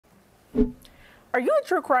Are you a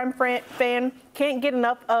true crime fan, can't get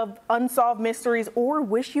enough of unsolved mysteries, or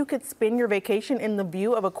wish you could spend your vacation in the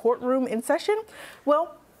view of a courtroom in session?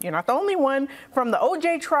 Well, you're not the only one. From the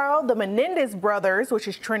OJ trial, the Menendez brothers, which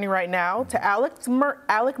is trending right now, to Alec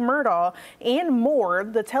Murdaugh and more,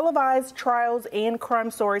 the televised trials and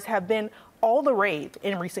crime stories have been all the rage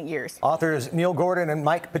in recent years. Authors Neil Gordon and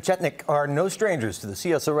Mike Pachetnik are no strangers to the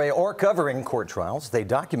CSRA or covering court trials. They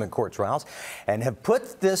document court trials and have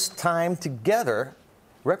put this time together,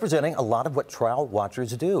 representing a lot of what trial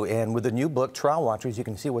watchers do. And with the new book, Trial Watchers, you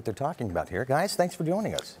can see what they're talking about here. Guys, thanks for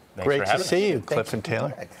joining us. Great to see you, Cliff and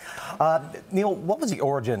Taylor. Neil, what was the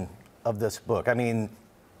origin of this book? I mean,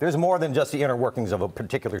 there's more than just the inner workings of a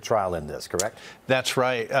particular trial in this, correct? That's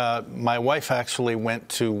right. My wife actually went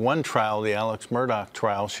to one trial, the Alex Murdaugh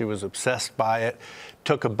trial. She was obsessed by it,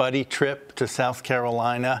 took a buddy trip to South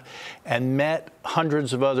Carolina, and met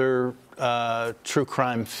hundreds of other true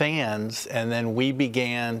crime fans. And then we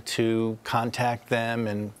began to contact them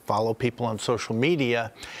and follow people on social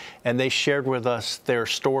media. And they shared with us their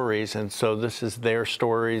stories. And so this is their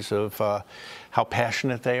stories of how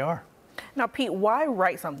passionate they are. Now, Pete, why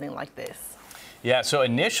write something like this? Yeah, so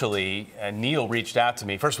initially, Neil reached out to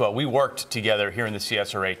me. First of all, we worked together here in the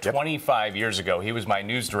CSRA 25 years ago. He was my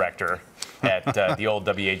news director at the old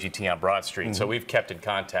WAGT on Broad Street, so we've kept in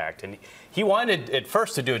contact. And he wanted at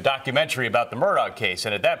first to do a documentary about the Murdaugh case,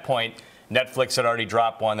 and at that point, Netflix had already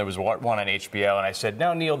dropped one. There was one on HBO, and I said,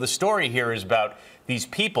 no, Neil, the story here is about these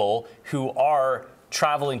people who are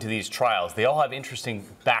traveling to these trials. They all have interesting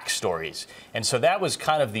backstories. And so that was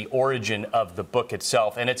kind of the origin of the book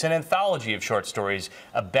itself. And it's an anthology of short stories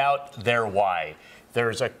about their why.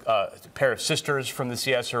 There's a pair of sisters from the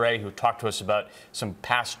CSRA who talked to us about some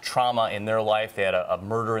past trauma in their life. They had a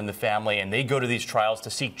murder in the family, and they go to these trials to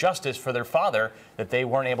seek justice for their father that they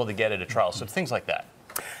weren't able to get at a trial. So things like that.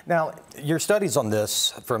 Now, your studies on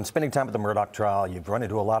this, from spending time at the Murdaugh trial, you've run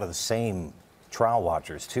into a lot of the same trial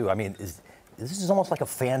watchers, too. I mean, this is almost like a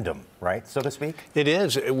fandom, right, so to speak? It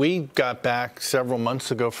is. We got back several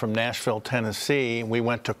months ago from Nashville, Tennessee. We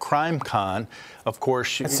went to CrimeCon. Of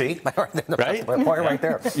course, see, right? Point right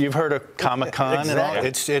there. You've heard of Comic-Con Exactly. and all.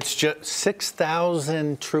 It's just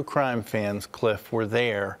 6,000 true crime fans, Cliff, were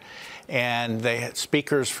there. And they had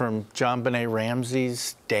speakers from John Benet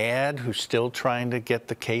Ramsey's dad, who's still trying to get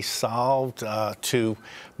the case solved, to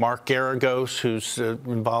Mark Garagos, who's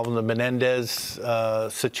involved in the Menendez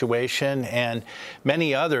situation, and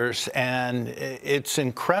many others. And it's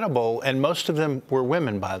incredible. And most of them were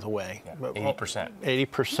women, by the way. Yeah, 80%.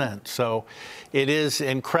 80%. So it is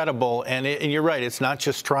incredible. And you're right, it's not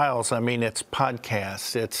just trials. I mean, it's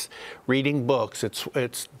podcasts, it's reading books, it's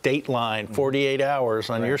Dateline, 48 Hours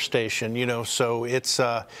on your station, you know, so it's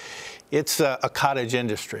a cottage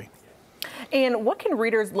industry. And what can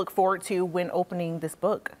readers look forward to when opening this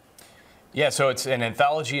book? Yeah, so it's an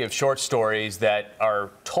anthology of short stories that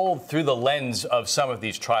are told through the lens of some of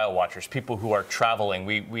these trial watchers, people who are traveling.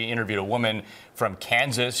 We interviewed a woman from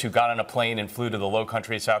Kansas who got on a plane and flew to the low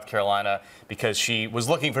country of South Carolina because she was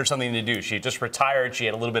looking for something to do. She had just retired. She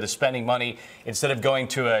had a little bit of spending money. Instead of going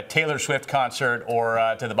to a Taylor Swift concert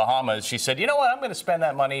or to the Bahamas, she said, you know what, I'm going to spend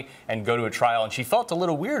that money and go to a trial. And she felt a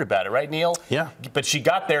little weird about it, right, Neil? Yeah. But she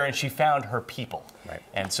got there and she found her people. Right.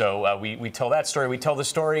 And so we tell that story. We tell the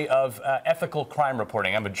story of ethical crime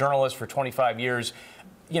reporting. I'm a journalist for 25 years.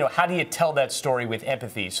 You know, how do you tell that story with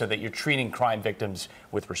empathy so that you're treating crime victims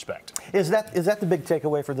with respect? Is that the big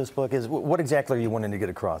takeaway for this book? Is what exactly are you wanting to get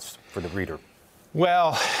across for the reader?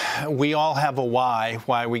 Well, we all have a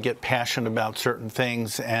why we get passionate about certain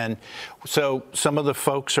things. And so some of the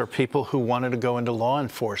folks are people who wanted to go into law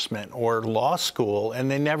enforcement or law school,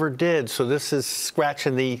 and they never did. So this is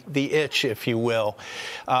scratching the itch, if you will.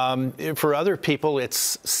 For other people,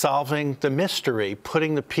 it's solving the mystery,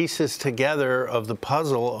 putting the pieces together of the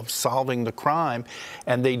puzzle of solving the crime.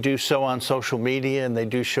 And they do so on social media, and they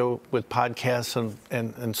do so with podcasts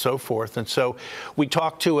and so forth. And so we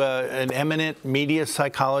talked to an eminent media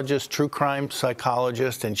psychologist, true crime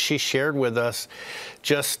psychologist, and she shared with us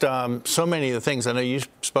just so many of the things. I know you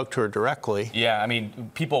spoke to her directly. Yeah, I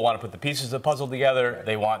mean, people want to put the pieces of the puzzle together.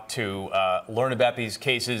 They want to learn about these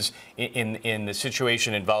cases in the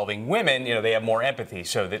situation involving women. You know, they have more empathy,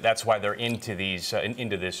 so that's why they're into these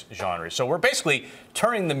into this genre. So we're basically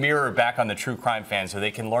turning the mirror back on the true crime fans so they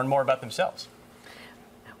can learn more about themselves.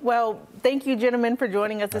 Well, thank you, gentlemen, for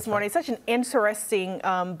joining us this morning. Such an interesting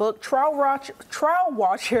book, Trial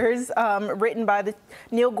Watchers, written by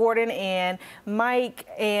Neil Gordon and Mike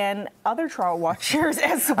and other trial watchers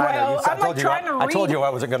as well. I told you I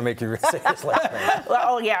wasn't going to make you say his last name.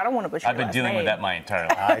 Oh, yeah, I don't want to butcher I've been dealing with that my entire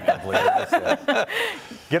life. I can believe it.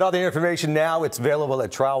 Get all the information now. It's available at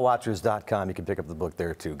trialwatchers.com. You can pick up the book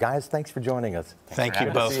there, too. Guys, thanks for joining us. Thank you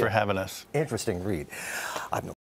both for having us. Interesting read.